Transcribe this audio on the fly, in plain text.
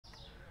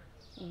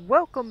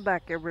Welcome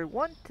back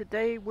everyone.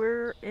 Today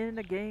we're in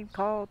a game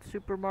called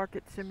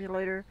Supermarket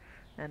Simulator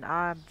and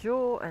I'm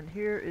Jewel and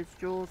here is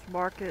Jewel's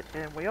Market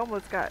and we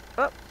almost got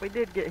we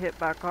did get hit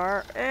by a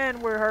car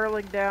and we're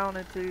hurling down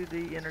into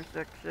the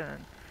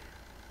intersection.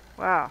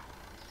 Wow.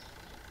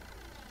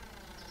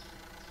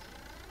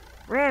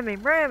 Ram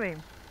him, ram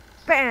him.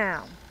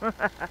 Bam.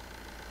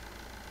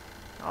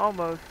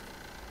 Almost.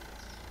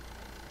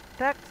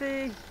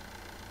 Taxi.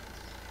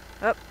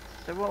 Up.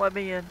 They won't let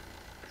me in.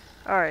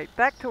 Alright,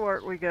 back to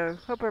work we go.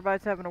 Hope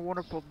everybody's having a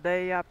wonderful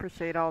day. I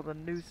appreciate all the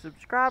new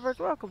subscribers.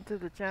 Welcome to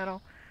the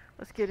channel.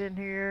 Let's get in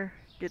here,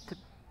 get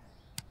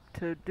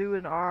to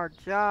doing our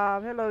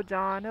job. Hello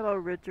John, hello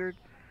Richard.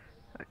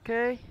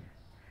 Okay,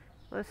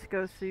 let's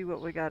go see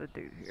what we gotta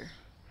do here.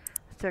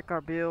 Let's check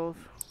our bills.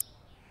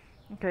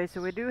 Okay,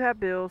 so we do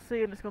have bills.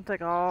 See, and it's gonna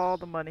take all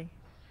the money.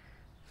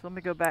 So let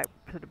me go back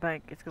to the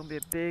bank. It's gonna be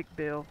a big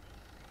bill.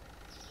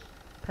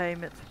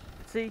 Payments.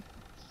 See,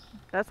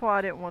 that's why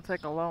I didn't want to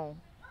take a loan.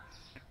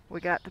 We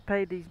got to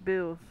pay these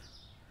bills.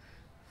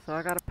 So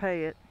I gotta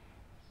pay it.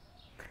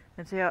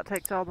 And see how it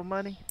takes all the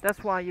money?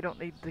 That's why you don't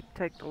need to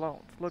take the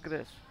loans. Look at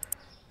this.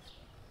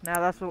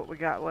 Now that's what we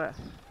got left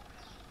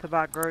to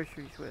buy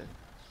groceries with.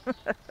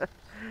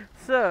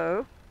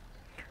 So,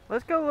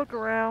 let's go look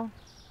around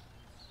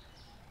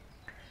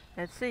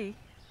and see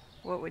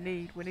what we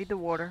need. We need the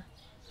water.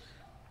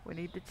 We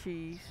need the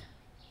cheese.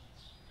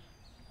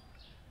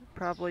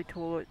 Probably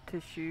toilet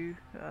tissue.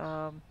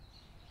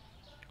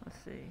 Let's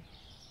see.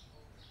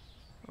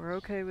 We're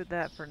okay with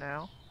that for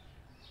now.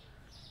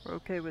 We're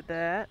okay with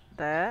that.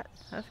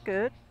 That's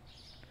good.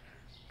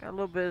 Got a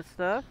little bit of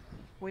stuff.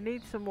 We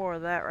need some more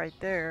of that right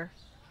there.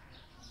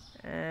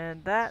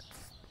 And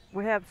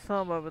we have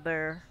some over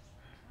there.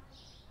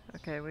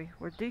 Okay,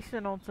 we're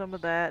decent on some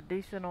of that,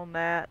 decent on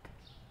that.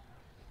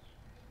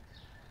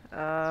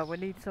 We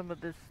need some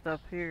of this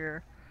stuff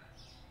here.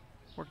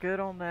 We're good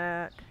on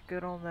that,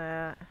 good on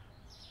that.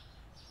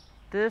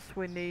 This,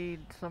 we need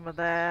some of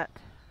that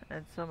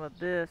and some of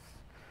this.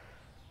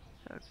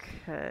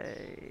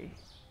 Okay.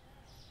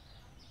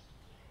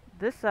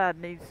 This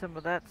side needs some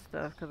of that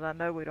stuff because I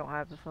know we don't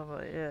have some of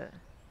it yet.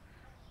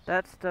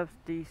 That stuff's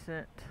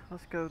decent.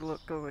 Let's go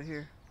look over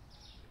here.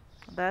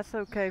 That's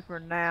okay for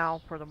now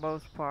for the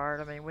most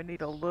part. I mean, we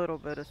need a little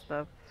bit of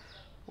stuff.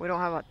 We don't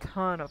have a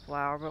ton of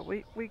flour, but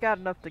we got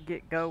enough to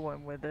get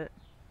going with it.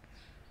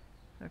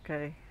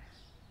 Okay.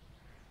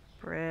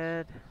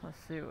 Bread. Let's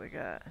see what we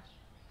got.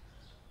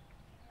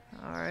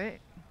 Alright.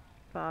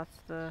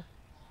 Pasta.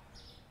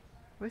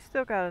 We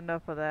still got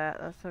enough of that.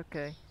 That's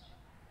okay.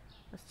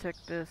 Let's check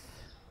this.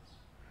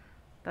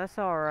 That's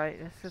alright.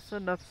 It's just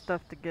enough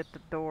stuff to get the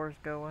doors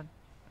going.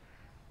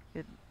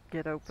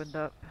 Get opened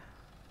up.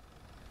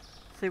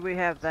 See, we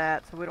have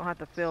that, so we don't have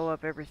to fill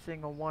up every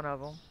single one of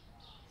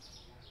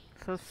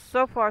them.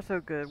 So far so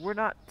good. We're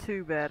not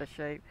too bad a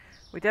shape.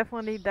 We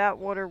definitely need that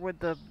water with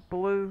the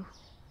blue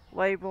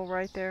label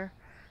right there.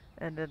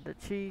 And then the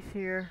cheese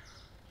here.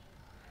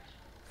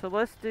 So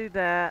let's do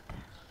that.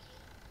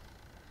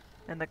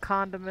 And the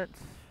condiments.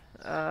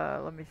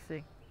 Let me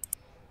see.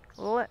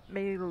 Let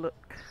me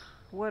look.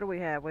 What do we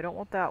have? We don't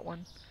want that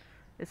one.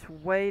 It's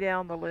way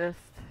down the list.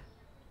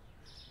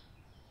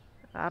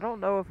 I don't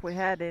know if we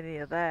had any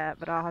of that,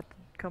 but I'll have to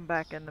come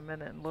back in a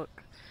minute and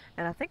look.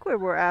 And I think we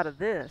were out of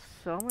this,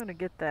 so I'm going to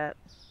get that.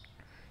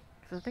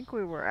 Because I think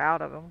we were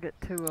out of them. Get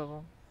 2 of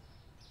them.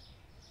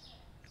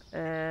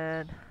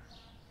 And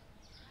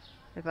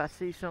if I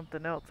see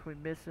something else we're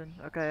missing.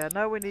 Okay, I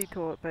know we need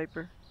toilet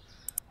paper.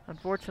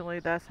 Unfortunately,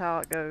 that's how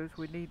it goes.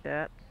 We need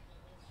that.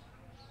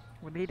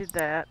 We needed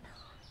that.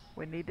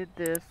 We needed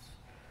this.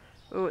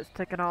 Oh, it's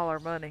taking all our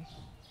money.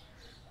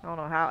 I don't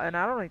know how, and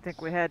I don't even think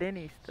we had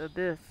any of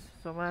this.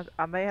 So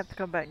I may have to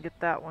come back and get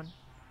that one.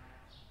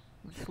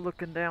 I'm just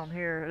looking down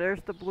here.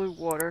 There's the blue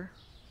water.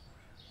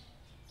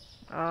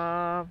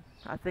 I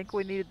think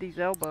we needed these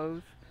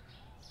elbows.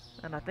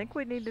 And I think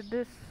we needed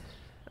this.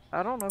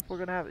 I don't know if we're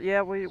going to have...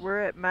 Yeah, we're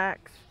at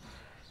max.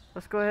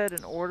 Let's go ahead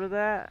and order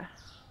that.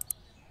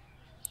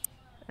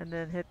 And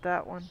then hit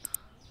that one.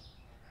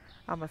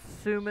 I'm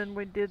assuming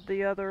we did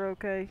the other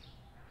okay.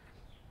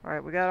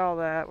 Alright, we got all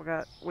that.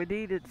 We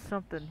needed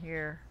something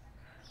here.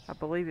 I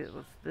believe it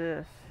was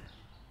this.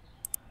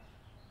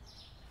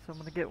 So I'm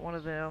going to get one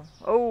of them.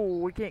 Oh,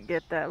 we can't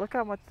get that. Look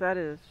how much that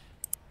is.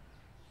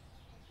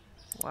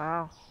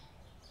 Wow.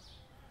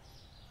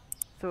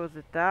 So is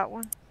it that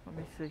one? Let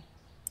me see.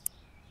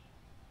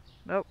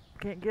 Nope,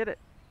 can't get it.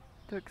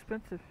 Too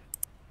expensive.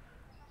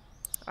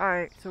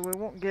 Alright, so we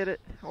won't get it.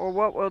 Or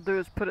what we'll do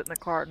is put it in the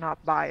cart and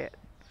not buy it.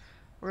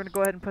 We're going to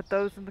go ahead and put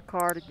those in the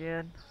cart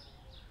again.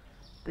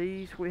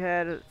 These we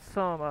had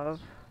some of.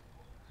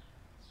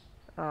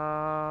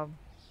 I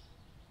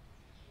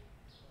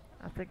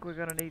think we're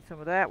going to need some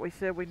of that. We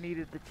said we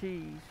needed the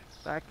cheese,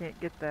 but I can't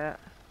get that.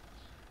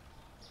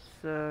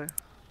 So,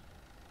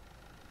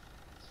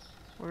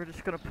 we're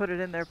just going to put it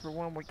in there for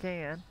when we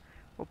can.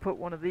 We'll put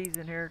one of these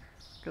in here,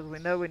 because we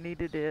know we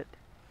needed it.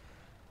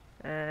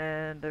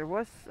 And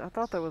I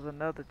thought there was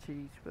another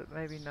cheese, but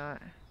maybe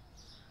not.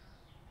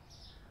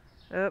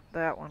 Up,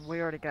 that one. We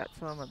already got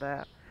some of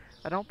that.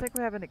 I don't think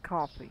we have any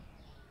coffee.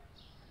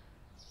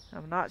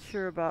 I'm not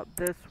sure about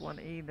this one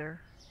either.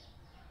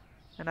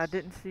 And I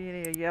didn't see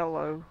any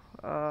yellow.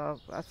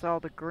 I saw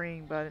the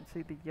green, but I didn't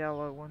see the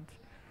yellow ones.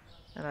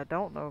 And I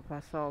don't know if I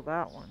saw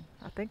that one.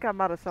 I think I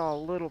might have saw a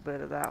little bit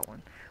of that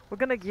one. We're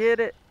going to get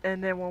it,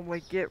 and then when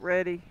we get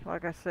ready,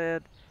 like I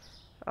said,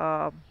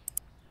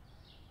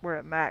 we're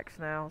at max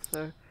now.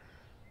 So,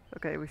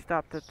 okay, we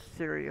stopped at the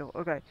cereal.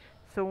 Okay,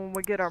 so when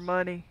we get our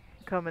money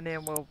coming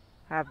in, we'll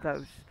have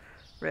those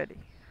ready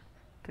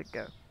to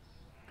go.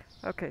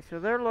 Okay, so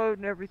they're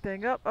loading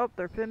everything up. Oh,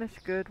 they're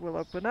finished. Good. We'll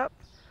open up.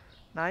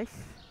 Nice.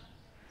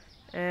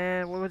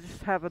 And we'll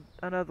just have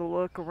another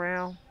look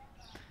around.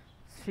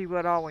 See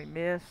what all we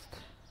missed.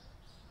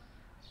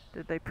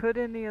 Did they put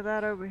any of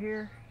that over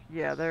here?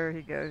 Yeah, there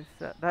he goes.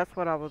 That's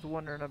what I was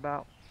wondering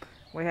about.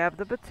 We have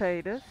the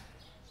potatoes.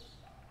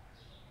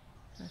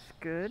 That's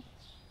good.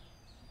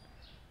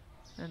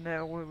 And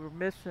then we were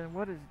missing,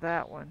 what is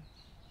that one?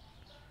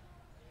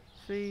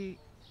 See,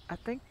 I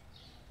think,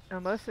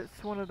 unless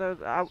it's one of those,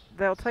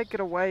 they'll take it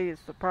away is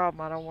the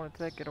problem. I don't want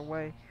to take it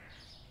away.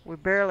 We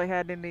barely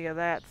had any of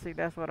that. See,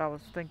 that's what I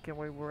was thinking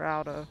we were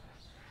out of.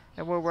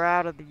 And we were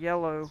out of the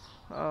yellow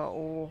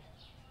oil.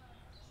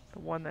 The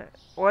one that,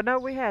 well, no,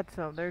 we had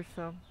some. There's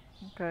some.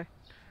 Okay.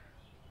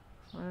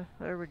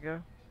 There we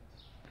go.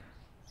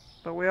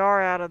 But we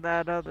are out of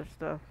that other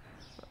stuff.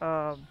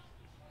 No,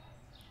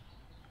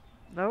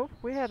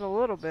 we had a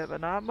little bit, but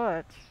not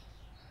much.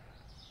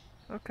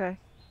 Okay.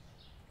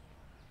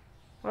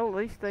 Well, at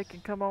least they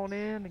can come on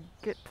in and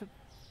get to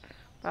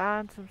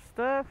buying some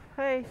stuff.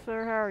 Hey,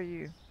 sir, how are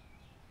you?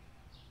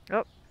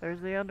 Oh,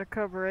 there's the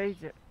undercover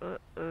agent.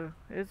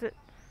 Is it?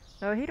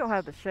 No, he don't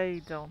have the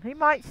shades on. He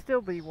might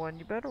still be one.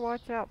 You better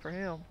watch out for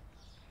him.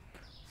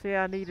 See,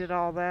 I needed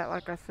all that,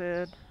 like I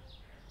said.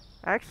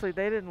 Actually,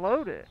 they didn't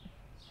load it.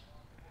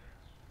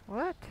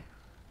 What?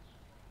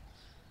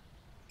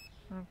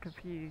 I'm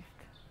confused.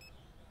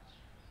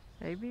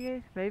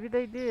 Maybe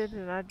they did,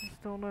 and I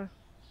just don't know.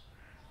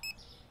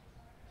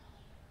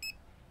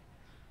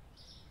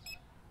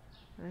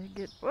 They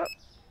get, whoop,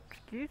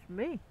 excuse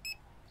me.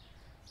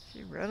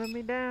 She running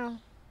me down.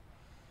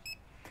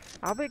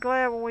 I'll be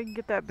glad when we can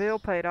get that bill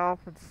paid off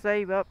and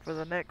save up for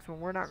the next one.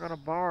 We're not going to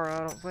borrow, I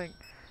don't think.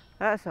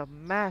 That's a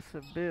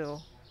massive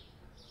bill.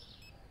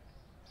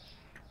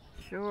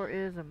 Sure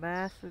is a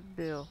massive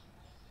bill.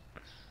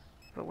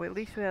 But at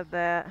least we have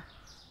that.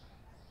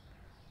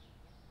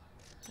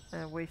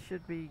 And we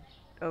should be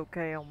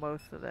okay on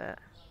most of that.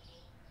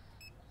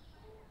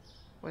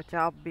 Which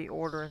I'll be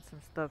ordering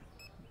some stuff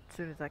as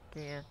soon as I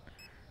can.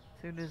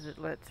 As soon as it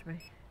lets me.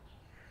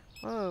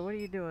 Whoa, what are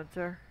you doing,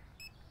 sir?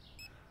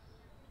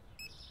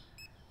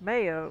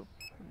 Mayo?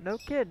 No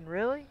kidding,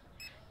 really?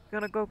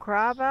 Gonna go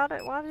cry about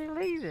it? Why is he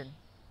leaving?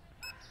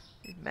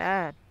 He's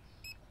mad.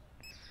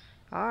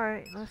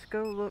 Alright, let's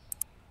go look.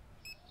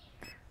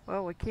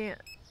 Well, we can't.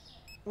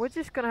 We're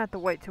just gonna have to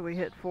wait till we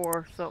hit 4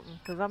 or something.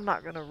 Because I'm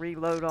not gonna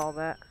reload all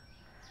that.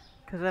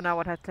 Because then I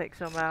would have to take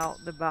some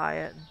out to buy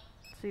it.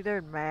 See,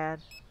 they're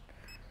mad.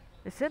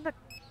 It's in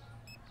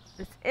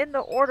the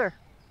order.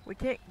 We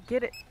can't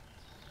get it.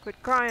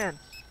 Quit crying.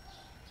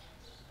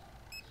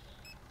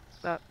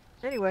 But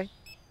anyway,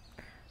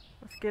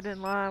 let's get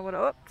in line with.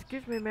 Oh,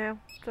 excuse me, ma'am.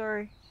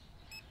 Sorry.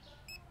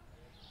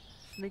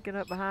 Sneaking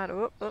up behind.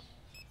 Oh, oh.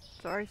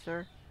 Sorry,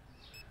 sir.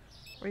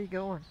 Where are you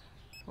going?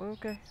 Well,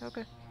 okay,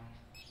 okay.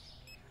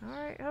 All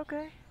right,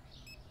 okay.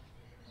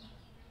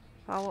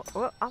 Follow.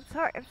 Oh, I'm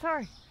sorry. I'm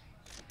sorry.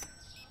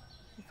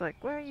 He's like,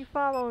 why are you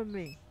following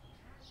me?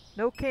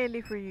 No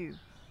candy for you.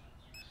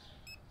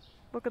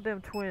 Look at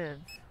them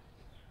twins.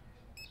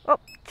 Oh,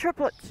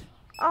 triplets.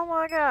 Oh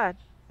my God.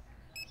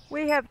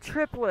 We have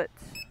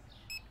triplets.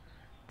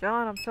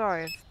 John, I'm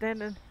sorry.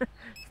 I'm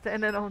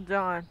standing on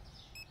John.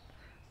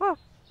 Whoa.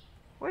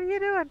 What are you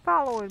doing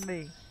following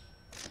me?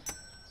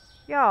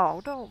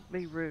 Y'all, don't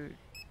be rude.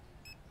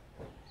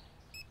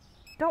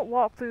 Don't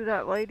walk through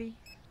that, lady.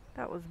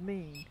 That was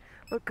mean.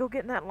 Look, go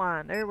get in that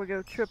line. There we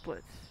go,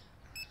 triplets.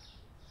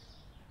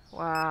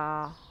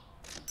 Wow.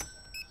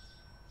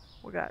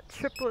 We got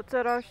triplets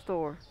at our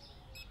store.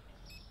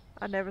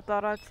 I never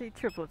thought I'd see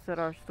triplets at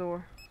our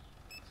store.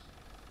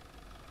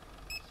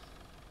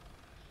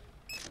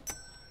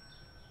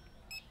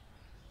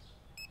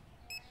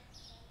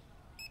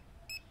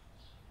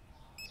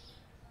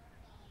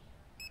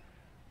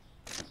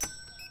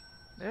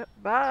 Yep,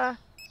 bye.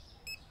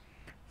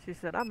 She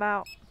said, I'm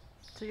out.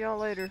 See y'all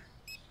later.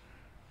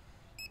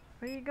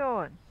 Where you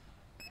going?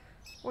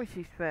 Boy,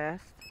 she's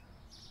fast.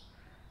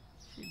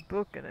 She's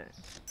booking it.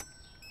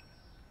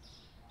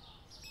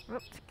 Oh,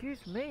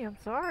 excuse me, I'm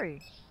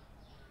sorry.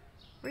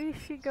 Where is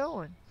she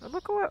going? Oh,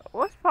 look,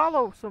 let's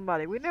follow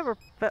somebody. We never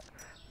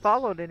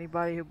followed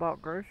anybody who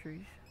bought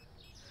groceries.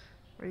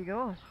 Where you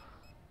going?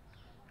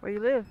 Where you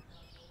live?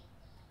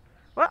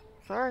 Well,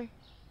 sorry.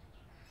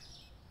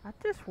 I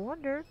just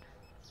wondered.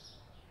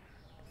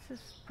 This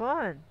is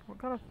fun. We're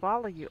gonna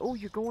follow you. Oh,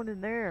 you're going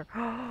in there.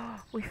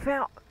 We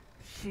found.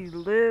 She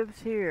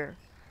lives here.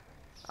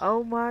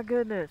 Oh my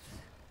goodness.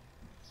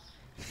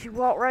 She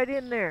walked right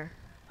in there.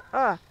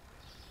 Ah,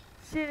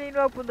 she didn't even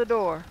open the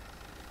door.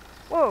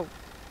 Whoa,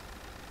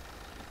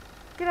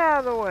 get out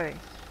of the way.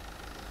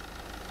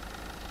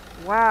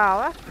 Wow,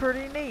 that's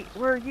pretty neat.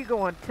 Where are you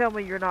going? Tell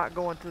me you're not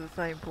going to the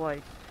same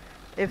place.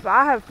 If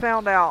I have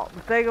found out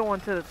that they go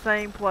into the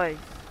same place,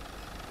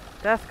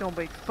 that's going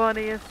to be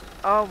funniest.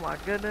 Oh my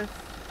goodness.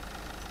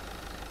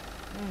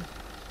 Mm.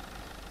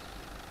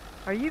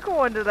 Are you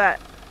going to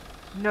that?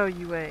 No,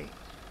 you ain't.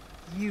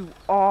 You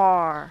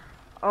are.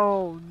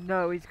 Oh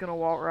no, he's going to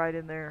walk right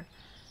in there.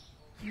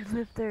 You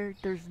live there?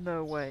 There's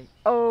no way.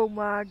 Oh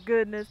my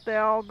goodness, they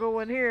all go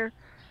in here.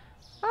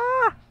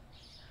 Ah!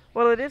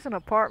 Well, it is an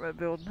apartment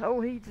building.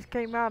 Oh, he just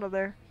came out of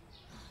there.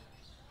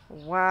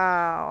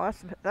 Wow,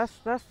 that's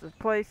the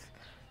place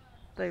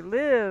they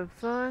live,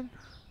 son.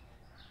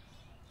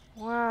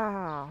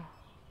 Wow.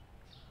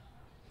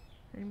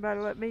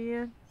 Anybody let me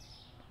in?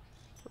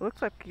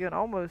 Looks like you can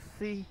almost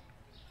see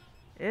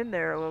in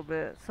there a little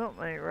bit.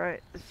 Something ain't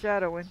right. The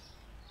shadowing.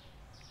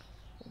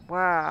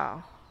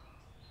 Wow.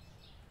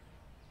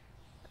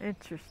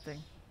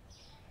 Interesting.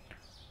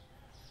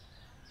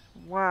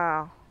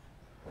 Wow.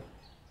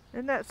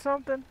 Isn't that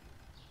something?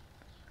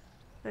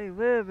 They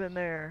live in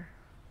there.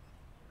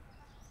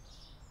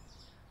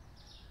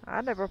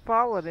 I never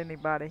followed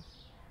anybody.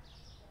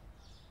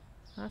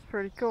 That's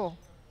pretty cool.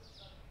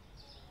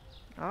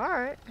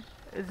 Alright.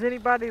 Does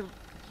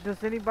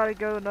anybody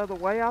go another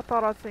way? I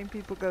thought I'd seen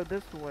people go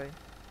this way.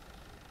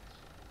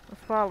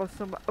 Let's follow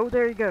somebody. Oh,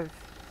 there he goes.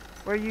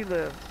 Where you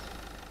live?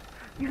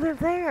 You live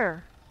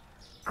there.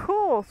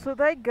 Cool. So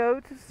they go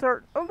to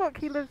certain... Oh, look,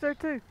 he lives there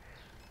too.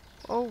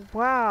 Oh,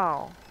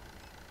 wow.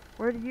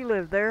 Where do you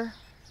live? There?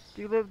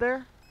 Do you live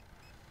there?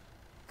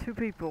 Two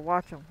people.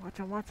 Watch them. Watch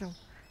them. Watch them.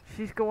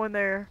 She's going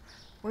there.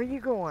 Where are you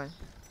going?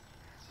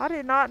 I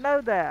did not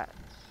know that.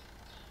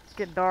 It's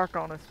getting dark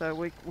on us, though.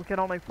 We can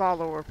only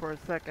follow her for a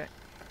second.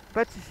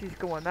 Bet you she's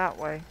going that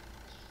way.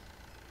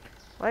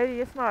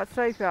 Lady, it's not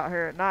safe out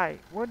here at night.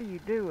 What are you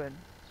doing?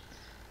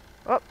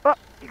 Oh, oh,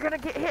 you're gonna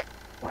get hit.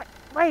 What?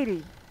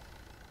 Lady?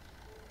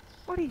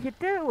 What are you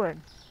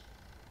doing?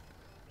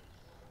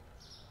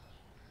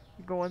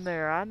 You're going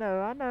there. I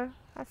know, I know.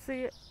 I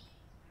see it.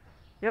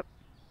 Yep.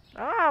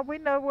 Ah, we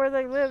know where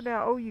they live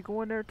now. Oh, you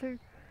going there too?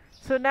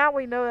 So now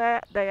we know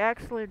that they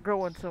actually are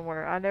going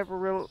somewhere. I never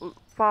really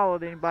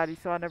followed anybody,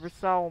 so I never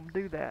saw them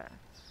do that.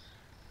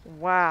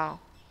 Wow.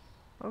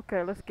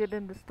 Okay, let's get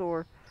in the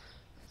store.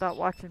 Stop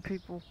watching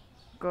people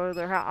go to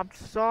their house.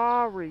 I'm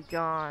sorry,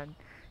 John.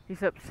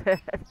 He's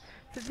upset.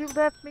 Said you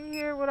left me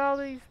here with all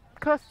these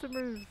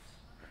customers,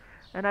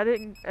 and I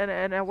didn't,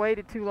 and I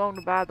waited too long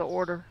to buy the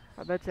order.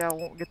 I bet you I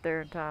won't get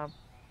there in time.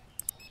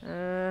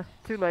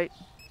 Too late.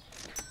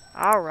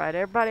 All right,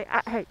 everybody.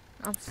 Hey,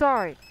 I'm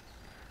sorry.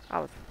 I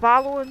was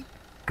following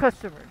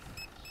customers.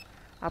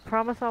 I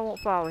promise I won't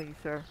follow you,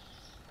 sir.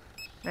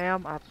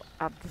 Ma'am,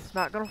 I'm just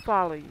not gonna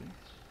follow you.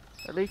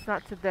 At least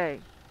not today.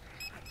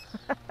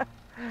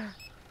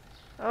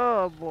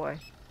 Oh boy.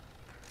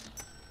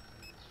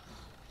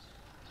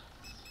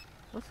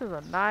 This is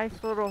a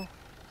nice little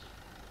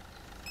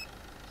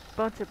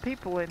bunch of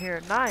people in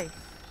here. Nice.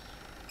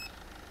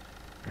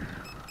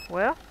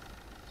 Well,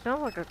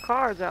 sounds like a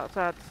car's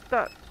outside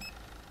stuck.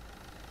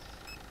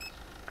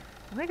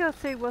 Let me go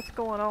see what's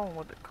going on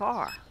with the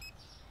car.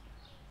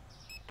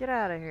 Get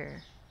out of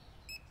here.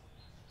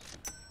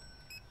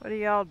 What are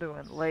y'all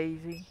doing?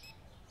 Lazy.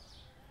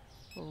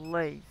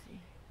 Lazy.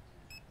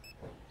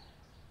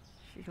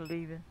 She's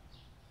leaving.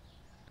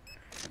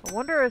 I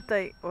wonder if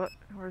they...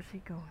 Where's he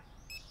going?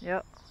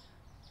 Yep.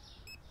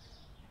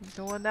 He's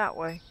going that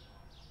way.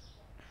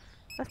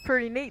 That's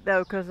pretty neat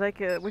though, cause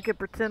we could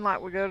pretend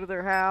like we go to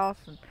their house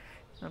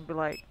and be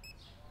like,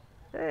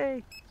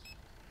 hey.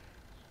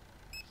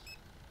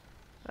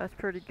 That's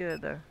pretty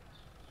good though.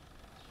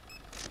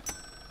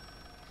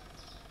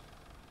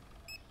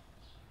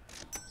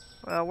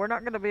 Well, we're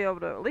not gonna be able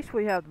to. At least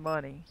we have the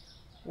money.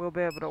 We'll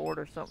be able to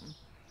order something.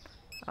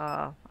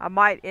 I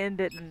might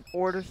end it and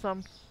order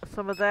some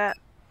of that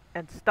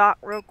and stock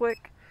real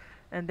quick,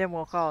 and then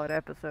we'll call it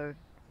episode.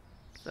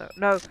 So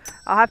no,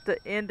 I'll have to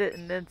end it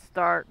and then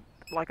start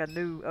like a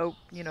new a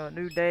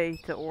new day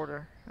to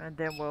order, and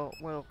then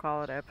we'll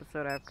call it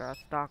episode after I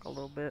stock a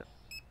little bit.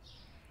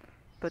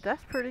 But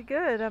that's pretty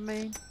good. I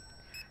mean,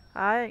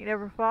 I ain't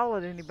never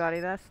followed anybody.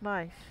 That's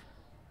nice.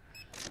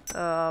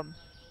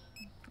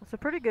 It's a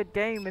pretty good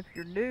game if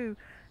you're new.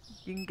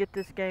 You can get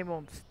this game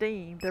on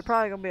Steam. There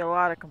probably gonna be a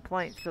lot of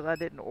complaints because I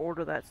didn't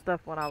order that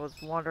stuff when I was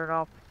wandering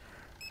off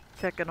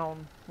checking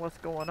on what's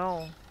going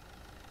on.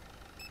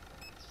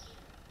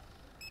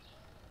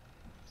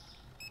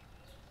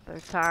 They're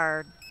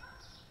tired.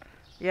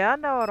 Yeah, I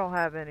know I don't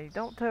have any.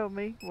 Don't tell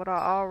me what I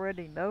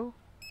already know.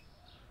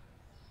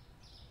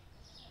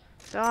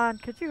 John,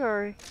 could you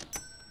hurry?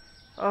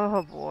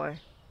 Oh boy.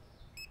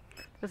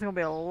 There's gonna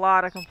be a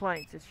lot of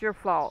complaints. It's your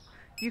fault.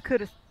 You could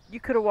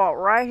have walked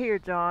right here,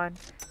 John,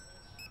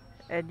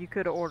 and you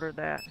could have ordered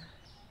that.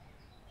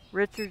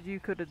 Richard, you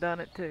could have done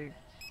it too.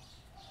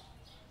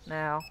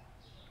 Now,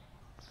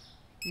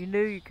 you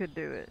knew you could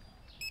do it.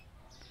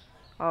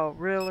 Oh,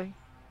 really?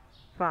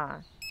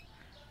 Fine.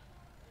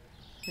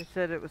 He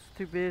said it was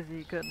too busy,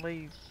 he couldn't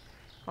leave.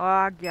 Oh,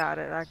 I got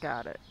it, I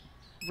got it.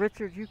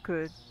 Richard, you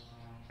could.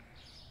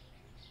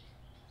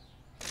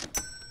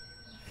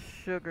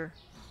 Sugar.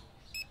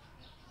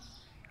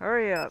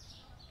 Hurry up.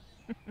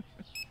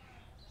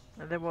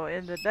 And then we'll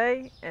end the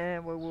day,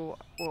 and we'll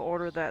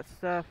order that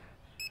stuff.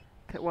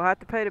 We'll have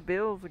to pay the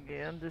bills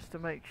again, just to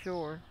make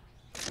sure.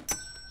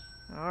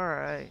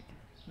 Alright.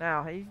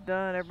 Now, he's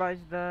done,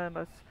 everybody's done.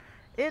 Let's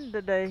end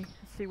the day,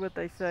 see what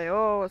they say.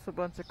 Oh, it's a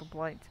bunch of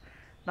complaints.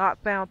 Not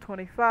found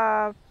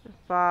 25,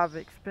 5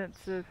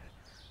 expensive,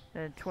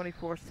 and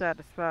 24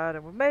 satisfied.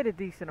 And we made a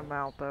decent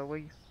amount, though.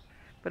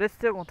 But it's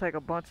still going to take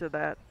a bunch of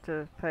that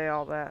to pay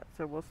all that.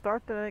 So we'll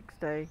start the next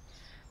day.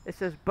 It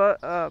says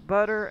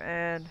butter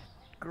and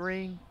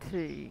green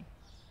tea.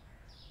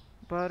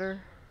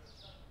 Butter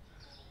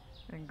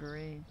and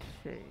green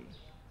tea.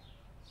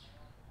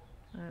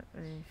 Let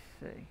me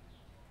see.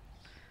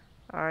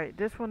 Alright,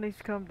 this one needs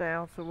to come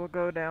down, so we'll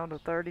go down to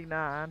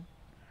 39.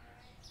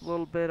 A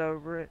little bit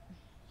over it.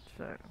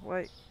 So,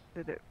 wait,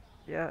 did it?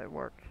 Yeah, it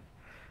worked.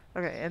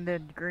 Okay, and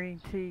then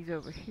green tea's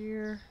over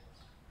here.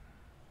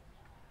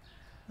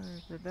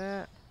 There's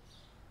that.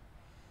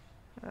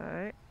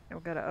 Alright, and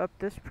we gotta up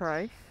this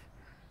price.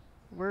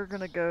 We're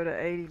gonna go to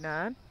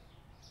 89.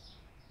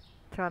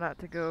 Try not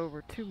to go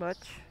over too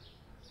much.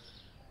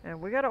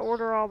 And we gotta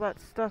order all that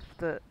stuff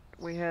that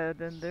we had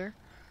in there.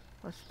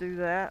 Let's do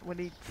that. We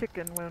need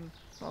chicken when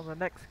on the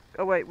next.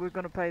 Oh wait, we're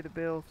gonna pay the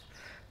bills.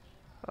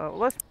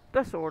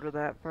 Let's order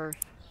that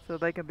first, so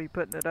they can be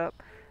putting it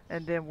up,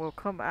 and then we'll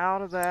come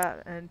out of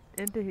that and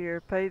into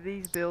here, pay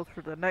these bills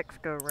for the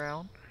next go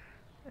round,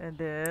 and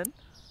then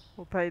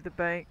we'll pay the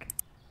bank.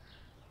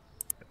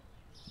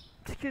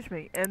 Excuse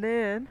me, and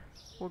then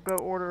we'll go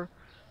order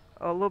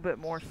a little bit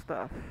more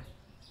stuff.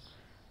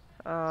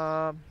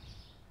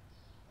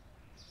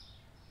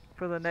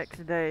 For the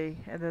next day,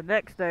 and the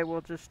next day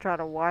we'll just try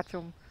to watch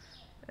them,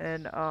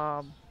 and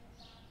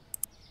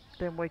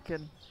then we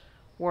can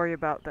worry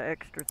about the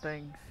extra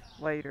things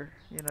later,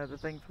 you know, the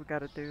things we got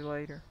to do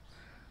later.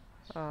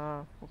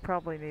 We'll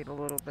probably need a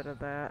little bit of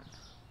that.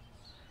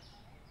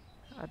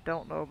 I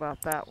don't know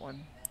about that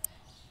one.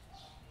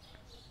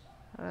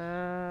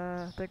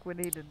 I think we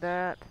needed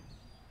that.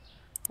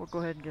 We'll go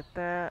ahead and get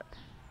that.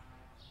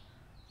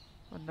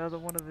 Another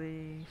one of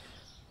these.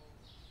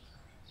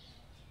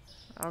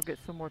 I'll get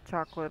some more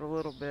chocolate a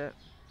little bit.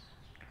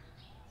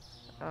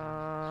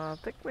 I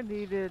think we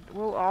needed,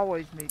 we'll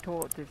always need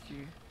toilet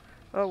tissue.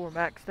 Oh, we're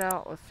maxed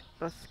out.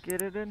 Let's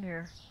get it in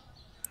here.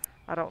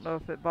 I don't know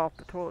if it bought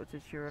the toilet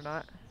tissue or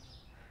not.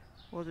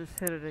 We'll just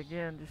hit it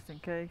again just in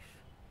case.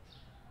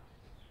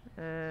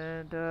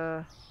 And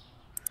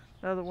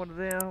another one of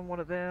them, one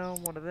of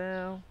them, one of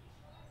them,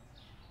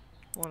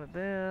 one of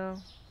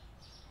them.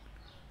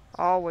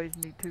 Always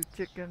need 2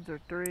 chickens or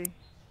 3.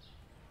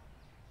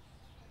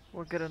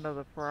 We'll get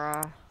another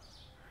fry. I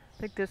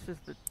think this is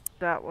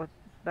that one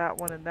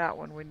and that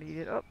one we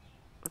needed. Oh,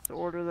 let's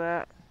order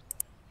that.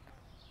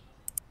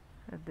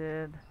 And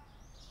then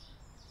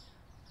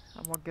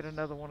I'm gonna get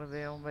another one of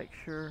them, make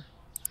sure.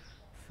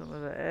 Some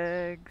of the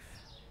eggs.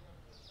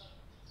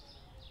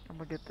 I'm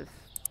gonna get this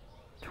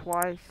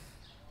twice.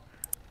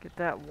 Get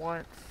that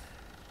once.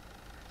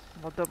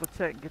 I'm gonna double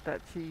check and get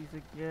that cheese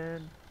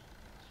again.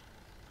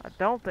 I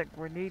don't think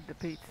we need the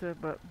pizza,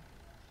 but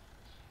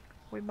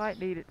we might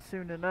need it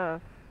soon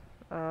enough.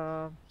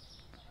 I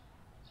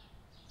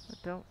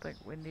don't think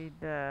we need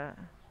that.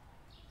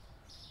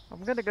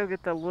 I'm gonna go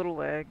get the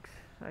little eggs,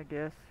 I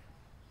guess.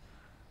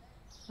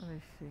 Let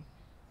me see.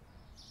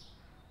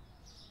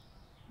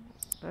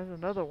 There's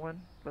another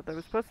one, but there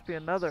was supposed to be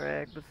another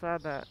egg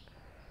beside that.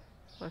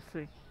 Let's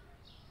see.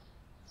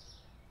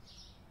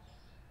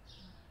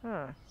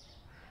 Huh.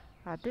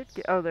 I did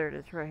get, oh there it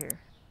is, right here.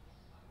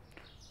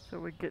 So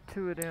we get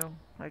 2 of them,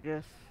 I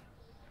guess.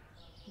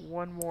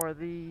 1 more of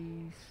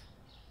these.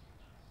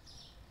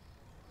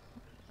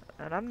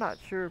 And I'm not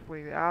sure if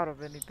we're out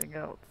of anything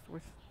else.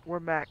 We're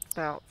maxed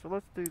out, so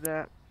let's do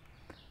that.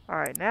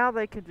 Alright, now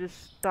they can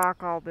just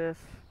stock all this,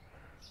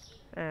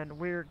 and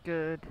we're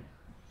good.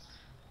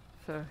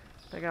 So,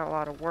 they got a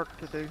lot of work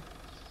to do.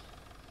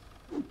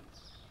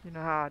 You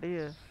know how it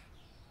is.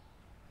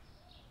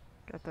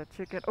 Got that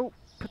chicken. Oh,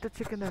 put the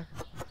chicken there.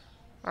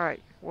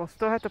 Alright, we'll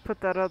still have to put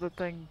that other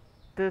thing,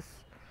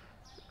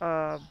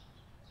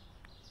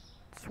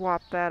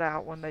 swap that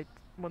out when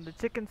the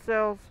chicken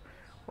sells.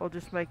 We'll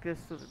just make this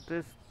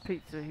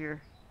pizza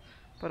here.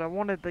 But I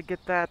wanted to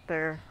get that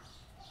there.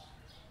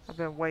 I've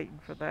been waiting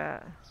for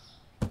that.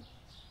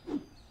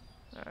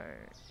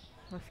 Alright,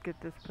 let's get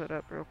this put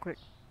up real quick.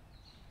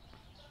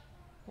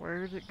 Where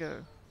does it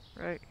go?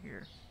 Right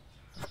here.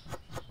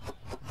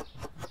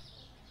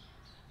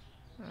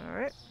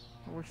 Alright,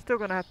 we're still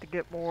going to have to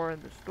get more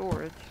in the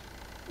storage.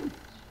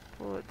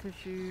 Toilet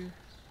tissue.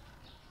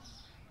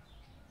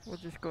 We'll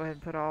just go ahead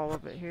and put all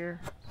of it here.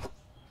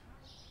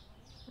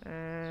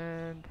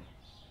 And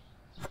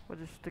we'll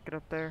just stick it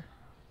up there.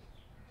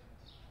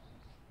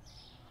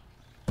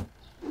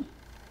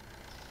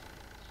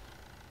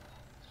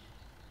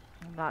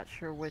 I'm not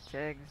sure which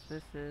eggs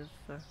this is,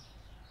 so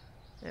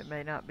it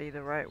may not be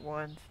the right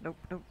ones. Nope,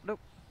 nope, nope.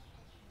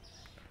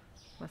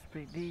 Must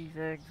be these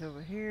eggs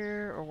over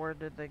here, or where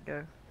did they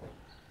go?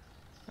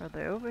 Are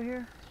they over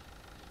here?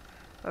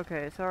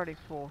 Okay, it's already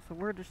full, so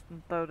we're just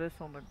gonna throw this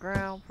on the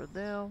ground for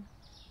them.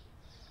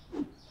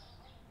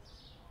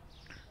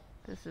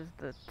 This is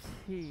the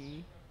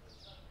T,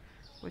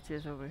 which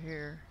is over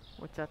here,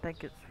 which I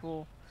think it's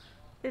full.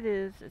 It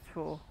is, it's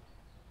full.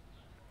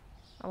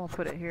 I'm gonna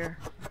put it here.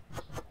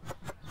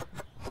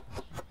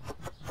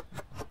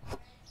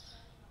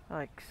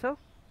 Like so.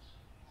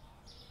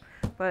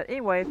 But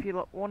anyway, if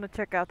you want to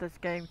check out this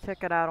game,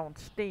 check it out on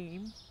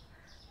Steam,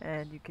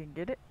 and you can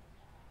get it.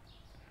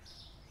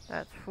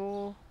 That's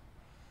full.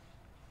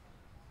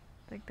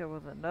 I think there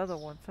was another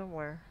one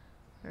somewhere.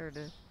 There it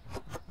is.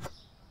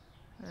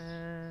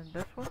 And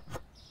this one.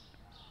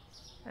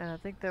 And I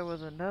think there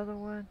was another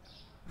one.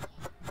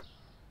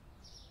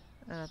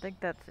 And I think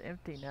that's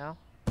empty now.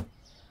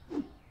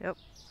 Yep.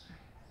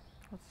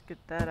 Let's get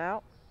that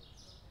out.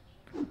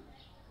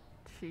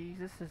 Cheese.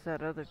 This is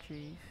that other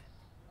cheese.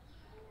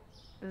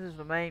 This is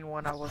the main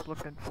one I was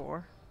looking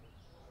for.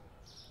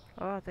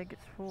 Oh, I think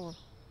it's full.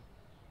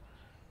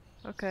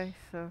 Okay,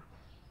 so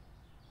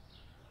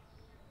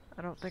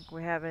I don't think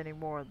we have any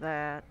more of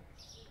that.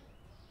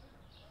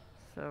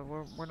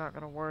 So we're not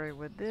going to worry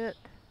with it.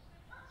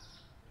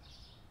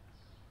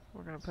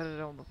 We're going to put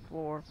it on the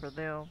floor for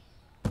them.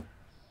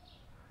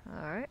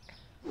 Alright.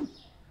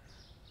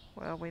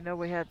 Well, we know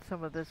we had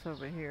some of this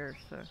over here,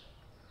 so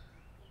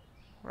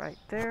right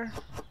there.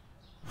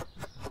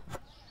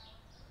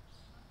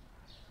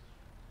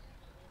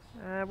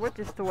 We'll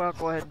just go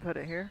ahead and put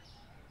it here.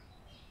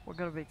 We're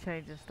going to be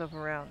changing stuff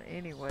around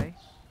anyway.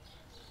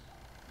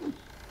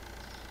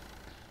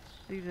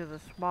 These are the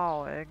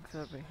small eggs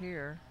over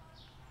here.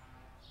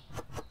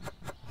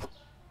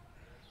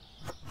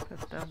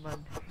 Put them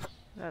in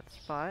that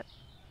spot.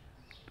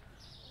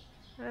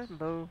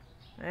 Hello.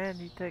 And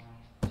you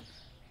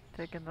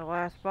taking the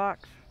last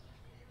box.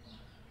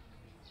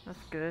 That's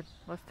good.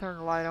 Let's turn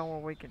the light on where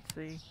we can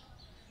see.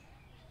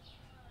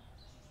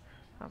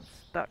 I'm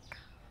stuck.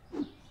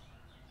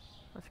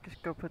 Let's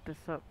just go put this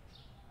up.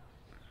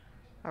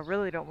 I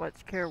really don't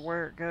much care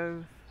where it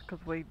goes,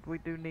 because we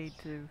do need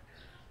to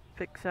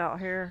fix out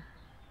here.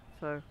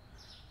 So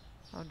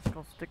I'm just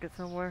going to stick it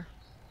somewhere.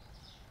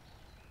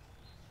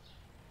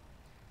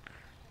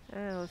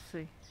 And let's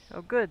see.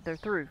 Oh good, they're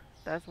through.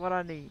 That's what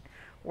I need.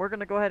 We're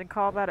going to go ahead and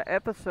call that an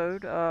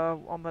episode.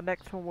 On the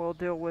next one we'll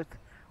deal with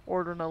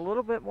ordering a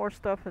little bit more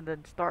stuff and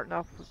then starting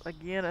off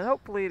again. And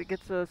hopefully it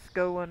gets us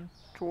going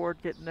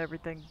toward getting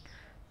everything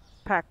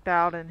packed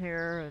out in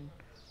here, and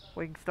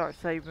we can start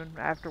saving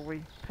after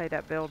we pay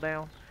that bill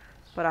down.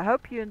 But I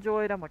hope you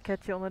enjoyed. I'm going to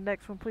catch you on the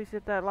next one. Please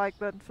hit that like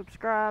button,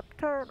 subscribe,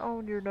 turn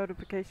on your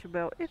notification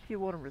bell if you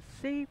want to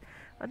receive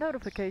a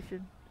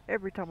notification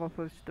every time I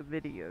post a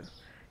video.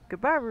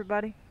 Goodbye,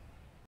 everybody.